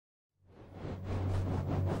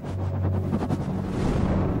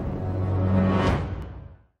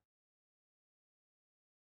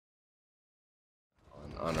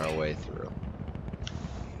on our way through.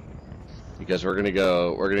 Because we're gonna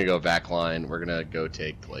go back line. We're gonna go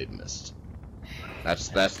take Glade Mist.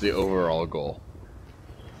 That's the overall goal.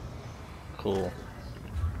 Cool.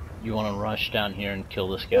 You want to rush down here and kill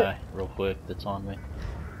this guy real quick that's on me?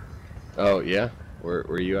 Oh yeah,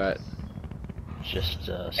 where you at? Just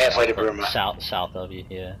halfway to Burma. South of you,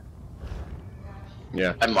 yeah.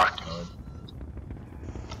 Yeah. I marked.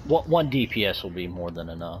 One DPS will be more than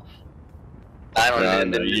enough. I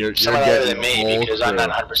don't know. You're someone other than getting me the because whole I'm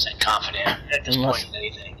not crew. 100% confident at this Unless- point in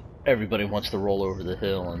anything. Everybody wants to roll over the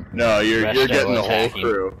hill and No, you're Resto getting the whole attacking.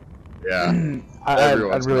 crew. Yeah. I'd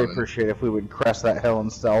Everyone's really coming. appreciate if we would crest that hill in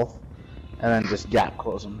stealth, and then just gap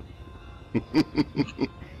close them.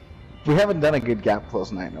 We haven't done a good gap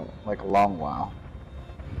close night in like a long while.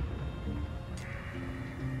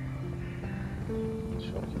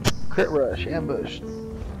 Crit rush, ambush,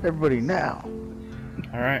 everybody now.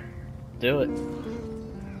 alright, do it.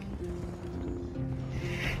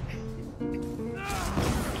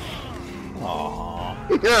 Aww.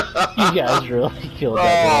 You guys really killed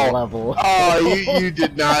that level. Oh, you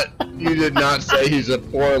did not say he's a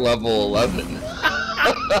poor level 11.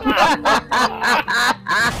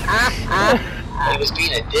 He was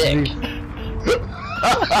being a dick.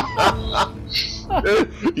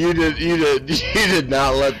 You did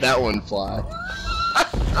not let that one fly.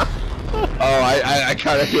 Oh, I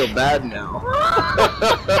kind of feel bad now.